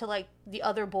cut to like the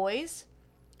other boys,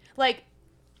 like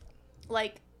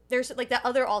there's like that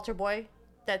other altar boy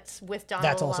that's with Donald.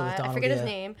 That's also with Donald. I forget his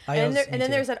name. And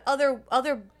then there's that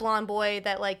other blonde boy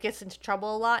that like gets into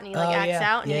trouble a lot, and he like acts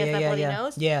out, and he has that bloody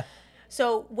nose. Yeah.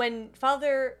 So when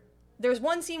there's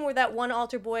one scene where that one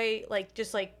altar boy like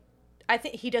just like, I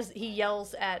think he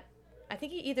yells at, I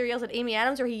think he either yells at Amy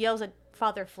Adams or he yells at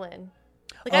Father Flynn.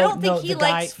 Like, I don't think he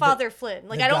likes Father Flynn.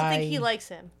 Like, I don't think he likes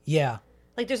him. Yeah.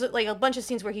 Like, there's like a bunch of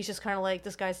scenes where he's just kind of like,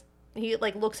 he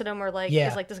like looks at him or like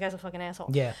is like, this guy's a fucking asshole.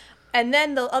 Yeah. And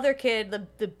then the other kid,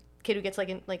 the kid who gets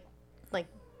like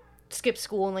skips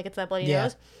school and like gets that bloody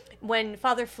nose, when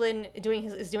Father Flynn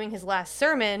is doing his last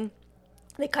sermon,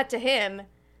 they cut to him.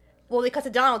 Well, they cut to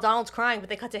Donald. Donald's crying, but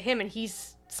they cut to him and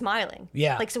he's smiling.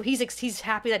 Yeah. Like, so he's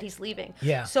happy that he's leaving.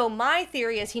 Yeah. So my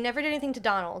theory is he never did anything to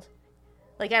Donald.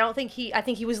 Like, I think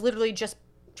he was literally just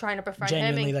trying to befriend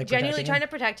him and genuinely trying to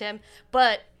protect him,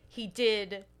 but he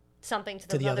did something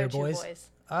to the other two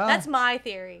boys. Oh. That's my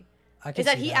theory. Is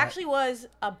that he actually was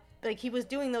he was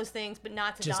doing those things, but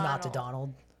not to Donald. Just not to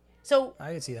Donald. So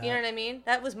I could see that. You know what I mean?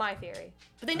 That was my theory.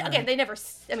 But then again, they never.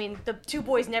 I mean, the two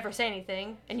boys never say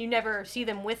anything, and you never see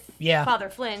them with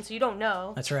Father Flynn, so you don't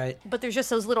know. That's right. But there's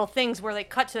just those little things where they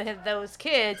cut to those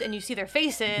kids, and you see their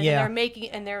faces,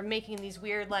 and they're making these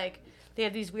weird like. They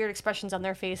have these weird expressions on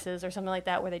their faces or something like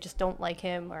that where they just don't like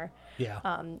him or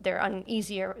they're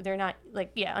uneasy or they're not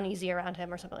uneasy around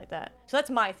him or something like that. So that's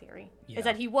my theory is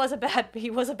that he was a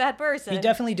bad person. He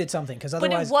definitely did something because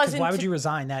otherwise why would you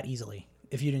resign that easily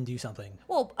if you didn't do something?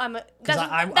 Well, I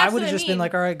would have just been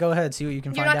like, all right, go ahead, see what you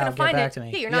can find out, get back to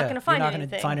me. Yeah, you're not going to find anything. You're not going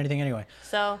to find anything anyway.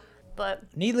 So, but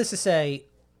needless to say,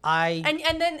 and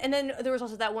then there was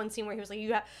also that one scene where he was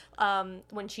like,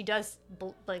 when she does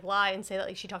lie and say that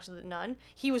like she talked to the nun,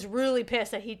 he was really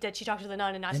pissed that she talked to the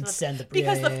nun and not to the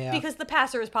because the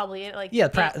pastor is probably like the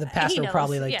pastor will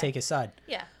probably take his side.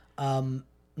 Yeah.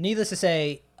 Needless to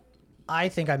say, I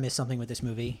think I missed something with this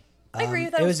movie. I agree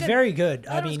with that. It was very good.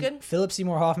 I mean, good. Philip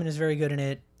Seymour Hoffman is very good in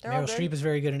it. Meryl Streep is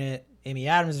very good in it. Amy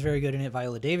Adams is very good in it.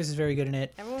 Viola Davis is very good in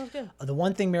it. Everyone's good. The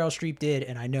one thing Meryl Streep did,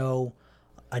 and I know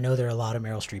there are a lot of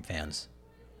Meryl Streep fans.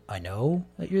 I know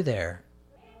that you're there,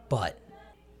 but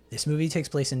this movie takes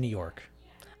place in New York.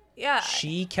 Yeah.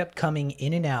 She kept coming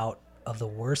in and out of the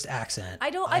worst accent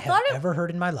I have ever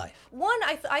heard in my life.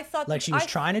 I thought like she was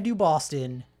trying to do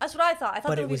Boston. That's what I thought. I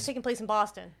thought the movie was taking place in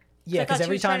Boston. Yeah, because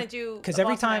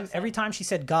every time she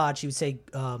said God, she would say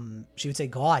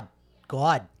God.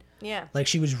 Yeah. Like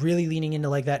she was really leaning into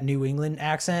like that New England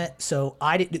accent. So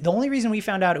the only reason we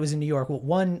found out it was in New York, well,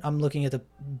 one, I'm looking at the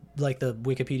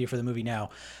Wikipedia for the movie now,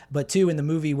 but 2, in the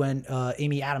movie when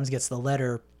Amy Adams gets the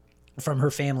letter from her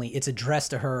family, it's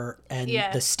addressed to her and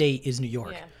the state is New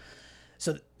York. Yeah.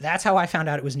 So that's how I found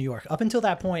out it was New York. Up until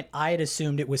that point, I had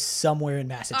assumed it was somewhere in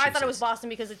Massachusetts. I thought it was Boston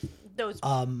because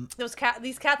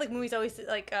these Catholic movies always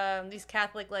like these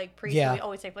Catholic like priests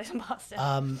always take place in Boston.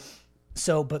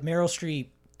 But Meryl Streep,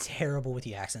 terrible with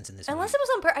the accents in this movie. Unless it was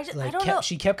on purpose. I don't know.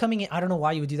 She kept coming in. I don't know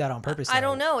why you would do that on purpose. I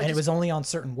don't know. And it was only on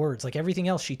certain words. Like everything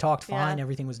else, she talked fine. Yeah.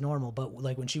 Everything was normal. But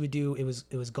like when she would do, it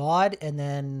was God, and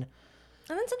then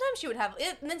sometimes she would have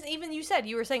it. And then even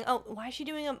you were saying, oh, why is she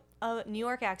doing a New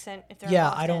York accent if they're in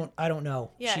Boston? I don't know.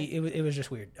 Yeah. It was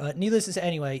just weird. Needless to say,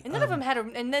 anyway. And none of them had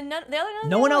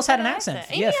no one else had an accent.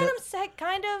 Amy Adams had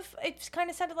it kind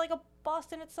of sounded like a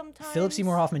Boston at some time. Philip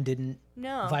Seymour Hoffman didn't.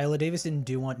 No. Viola Davis didn't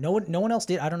do one. No one else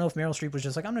did. I don't know if Meryl Streep was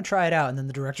just like, I'm gonna try it out, and then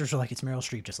the directors were like, it's Meryl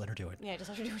Streep, just let her do it. Yeah, just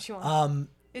let her do what she wants.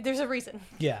 There's a reason.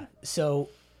 Yeah. So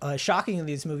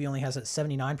shockingly, this movie only has a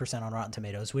 79% on Rotten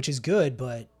Tomatoes, which is good,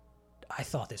 but I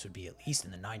thought this would be at least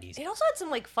in the 90s. It also had some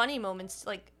like funny moments,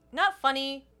 like not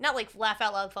funny, not like laugh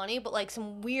out loud funny, but like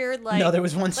some weird like no, there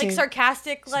was one scene, like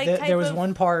sarcastic like there was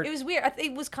one part. It was weird.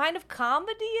 It was kind of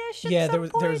comedy-ish. At some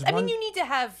point. I mean, you need to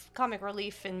have comic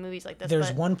relief in movies like this.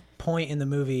 There's one point in the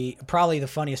movie, probably the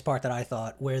funniest part that I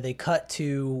thought, where they cut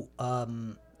to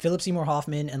Philip Seymour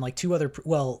Hoffman and like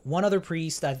one other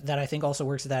priest that I think also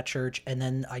works at that church, and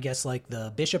then I guess like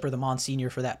the bishop or the Monsignor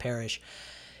for that parish.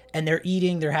 and they're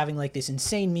eating. They're having like this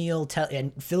insane meal.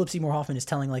 And Philip Seymour Hoffman is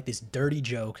telling like this dirty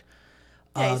joke.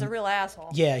 Yeah, he's a real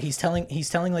asshole. Yeah, he's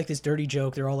telling like this dirty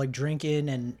joke. They're all like drinking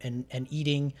and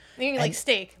eating. Eating like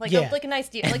steak, like a nice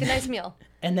deal, like a nice meal.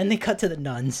 And then they cut to the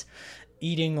nuns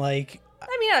eating like.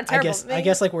 I mean, not terrible. I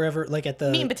guess like wherever, like at the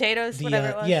meat and potatoes, whatever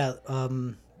it was. Yeah.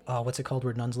 What's it called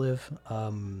where nuns live?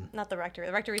 Not the rectory.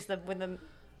 The rectory is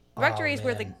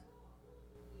where the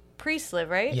priests live,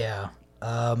 right? Yeah.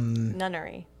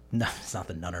 Nunnery. No, it's not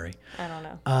the nunnery. I don't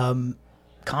know.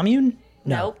 Commune?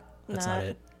 No, nope, that's not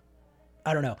it.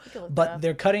 I don't know. But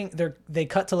they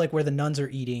cut to like where the nuns are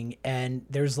eating, and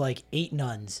there's like 8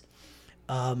 nuns.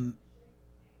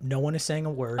 No one is saying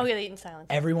a word. Oh yeah, they eat in silence.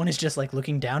 Everyone is just like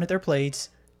looking down at their plates,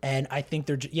 and I think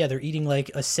they're eating like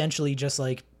essentially just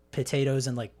like potatoes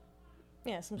and like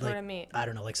some sort of meat. I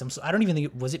don't know, like I don't even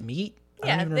think was it meat?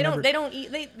 Yeah, they don't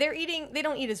eat. They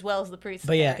don't eat as well as the priests.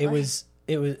 But yeah, it was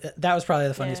that was probably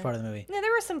the funniest part of the movie. Yeah,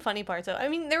 there were some funny parts. I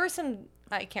mean, there were some.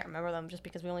 I can't remember them just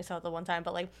because we only saw it the one time.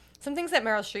 But like some things that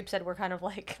Meryl Streep said were kind of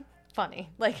like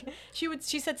funny. Like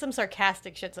she said some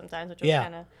sarcastic shit sometimes, which was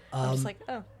kind of. I'm just like,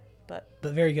 oh. But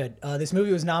very good. This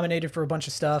movie was nominated for a bunch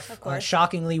of stuff. Of course.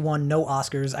 Shockingly, won no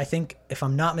Oscars. I think, if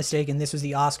I'm not mistaken, this was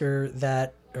the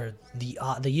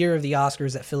the year of the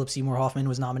Oscars that Philip Seymour Hoffman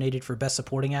was nominated for Best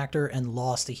Supporting Actor and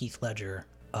lost to Heath Ledger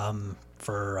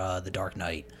for The Dark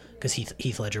Knight, because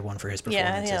Heath Ledger won for his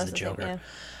performance as the Joker.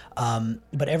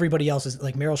 But everybody else is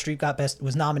like Meryl Streep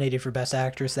was nominated for Best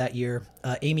Actress that year.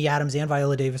 Amy Adams and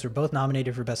Viola Davis were both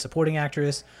nominated for Best Supporting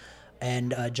Actress.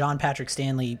 And John Patrick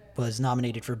Stanley was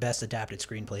nominated for Best Adapted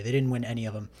Screenplay. They didn't win any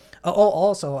of them.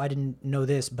 Also, I didn't know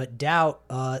this, but Doubt,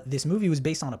 this movie was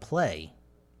based on a play.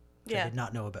 Yeah. I did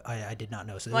not know about. I did not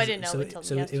know. So I didn't know.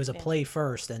 So it was a play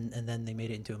first, and then they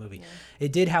made it into a movie. Yeah.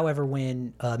 It did, however,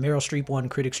 win. Meryl Streep won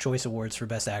Critics' Choice Awards for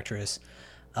Best Actress.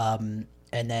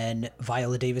 And then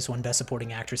Viola Davis won Best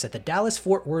Supporting Actress at the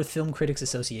Dallas-Fort Worth Film Critics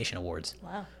Association Awards.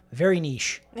 Wow. Very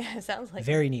niche. Yeah, it sounds like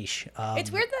very niche.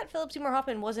 It's weird that Philip Seymour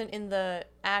Hoffman wasn't in the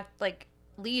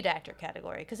lead actor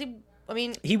category, because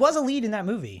he was a lead in that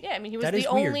movie. Yeah, I mean he was the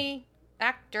only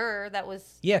actor that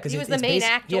was. Yeah, because he was the main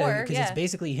actor. Yeah, because it's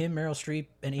basically him, Meryl Streep,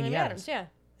 and Amy Adams. Yeah.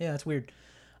 Yeah, that's weird.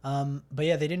 But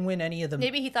yeah, they didn't win any of them.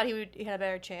 Maybe he thought he had a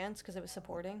better chance because it was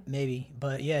supporting. Maybe,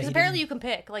 but yeah. Because apparently you can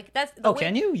pick. Like that's.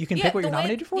 Can you? You can pick what you're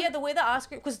nominated for. Yeah, the way the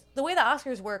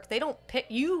Oscars work, they don't pick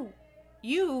you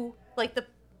like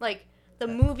the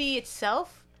movie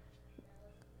itself.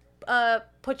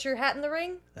 Put your hat in the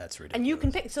ring. That's ridiculous. And you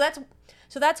can pick. So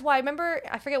that's why. Remember,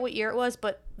 I forget what year it was,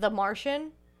 but The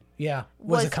Martian. Yeah,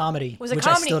 was a comedy. Was a which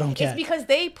comedy. I still don't get. It's because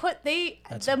the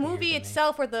movie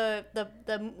itself, or the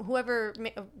whoever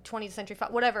 20th Century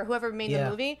Fox, whoever made the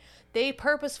movie, they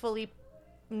purposefully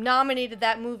nominated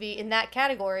that movie in that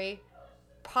category,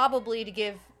 probably to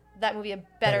give that movie a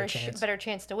better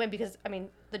chance to win. Because I mean,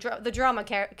 the drama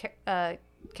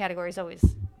category is always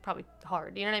probably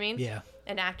hard. You know what I mean? Yeah.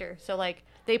 An actor, so like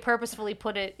they purposefully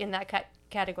put it in that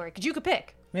category because you could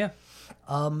pick. Yeah.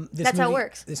 That's how it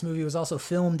works. This movie was also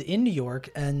filmed in New York,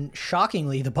 and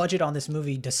shockingly, the budget on this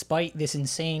movie, despite this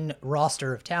insane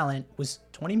roster of talent, was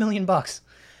 $20 million. I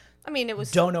mean, it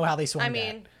was. Don't know how they swung that. I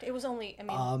mean, it was only. I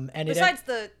mean, and besides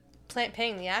the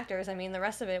paying the actors, I mean, the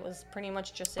rest of it was pretty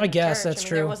much just. I guess that's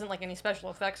true. There wasn't like any special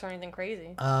effects or anything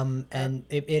crazy. And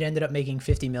it ended up making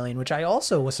 $50 million, which I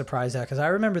also was surprised at, because I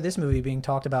remember this movie being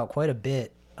talked about quite a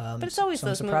bit. But it's always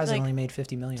those movies. I'm surprised it only made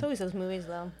 $50 million. It's always those movies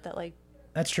though that like.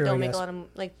 That's true. Don't make a lot of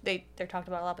like they're talked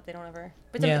about a lot, but they don't ever.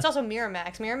 But it's also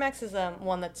Miramax. Miramax is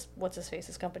one that's what's his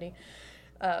face's company.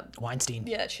 Weinstein.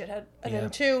 Yeah, shithead. And then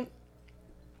 2,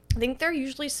 I think they're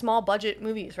usually small budget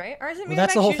movies, right? Or is it Miramax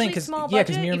that's the whole usually thing, cause, small budget?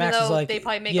 Yeah, because Miramax is like they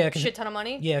probably make a shit ton of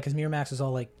money. Yeah, because Miramax is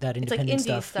all like that independent like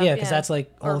stuff. Yeah, because that's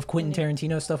like all of Quentin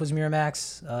Tarantino stuff was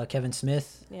Miramax. Kevin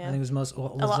Smith, I think was most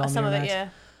was all some Miramax. Of it,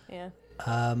 yeah.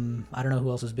 I don't know who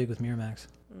else was big with Miramax.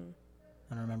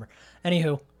 I don't remember.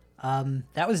 Anywho.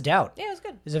 That was Doubt. Yeah, it was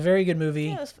good. It was a very good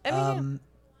movie. Yeah,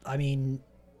 I mean,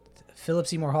 Philip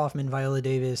Seymour Hoffman, Viola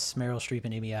Davis, Meryl Streep,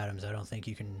 and Amy Adams. I don't think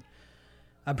you can.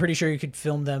 I'm pretty sure you could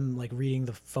film them like reading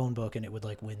the phone book, and it would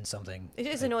like win something. It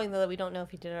is annoying though that we don't know if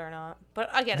he did it or not.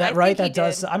 But again, that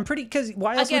does. I'm pretty because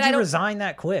why else would you resign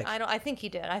that quick? I think he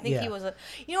did. I think he was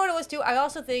You know what it was too. I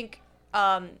also think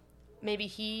maybe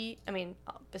he. I mean,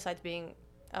 besides being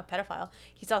a pedophile,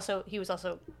 he was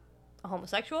also a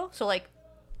homosexual. So like.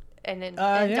 And then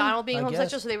Donald being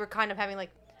homosexual, so they were kind of having like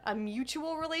a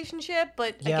mutual relationship,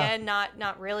 but again,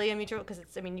 not really a mutual, because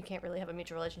it's. I mean, you can't really have a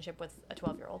mutual relationship with a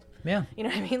 12-year-old. Yeah. You know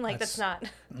what I mean? Like that's not.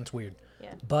 That's weird.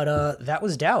 Yeah. But that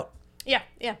was Doubt. Yeah.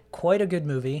 Quite a good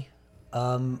movie.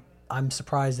 I'm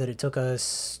surprised that it took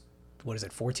us what is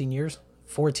it, 14 years?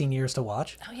 14 years to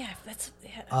watch. Oh yeah, I forget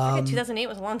 2008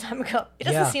 was a long time ago. It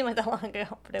doesn't seem like that long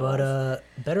ago, but it was.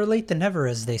 Better late than never,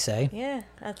 as they say. Yeah,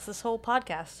 that's this whole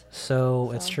podcast.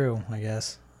 So it's true, I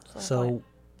guess. So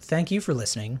thank you for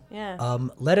listening. Yeah.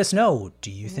 Let us know.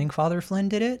 Do you think Father Flynn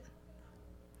did it?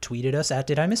 Tweet at us at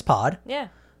DidIMissPod. Yeah.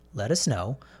 Let us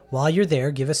know. While you're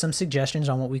there, give us some suggestions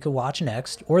on what we could watch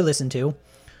next or listen to.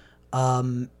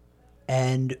 And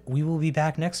we will be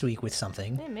back next week with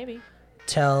something. Yeah, maybe.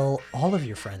 Tell all of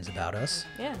your friends about us.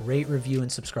 Yeah. Rate, review, and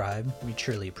subscribe. We'd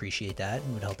surely appreciate that. It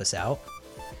would help us out.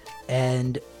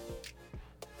 And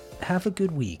have a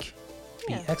good week.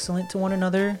 Yeah. Be excellent to one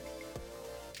another.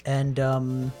 And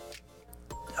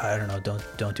I don't know.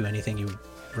 Don't do anything you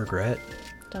regret.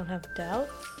 Don't have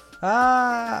doubts.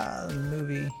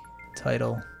 Movie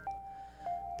title.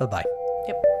 Bye-bye.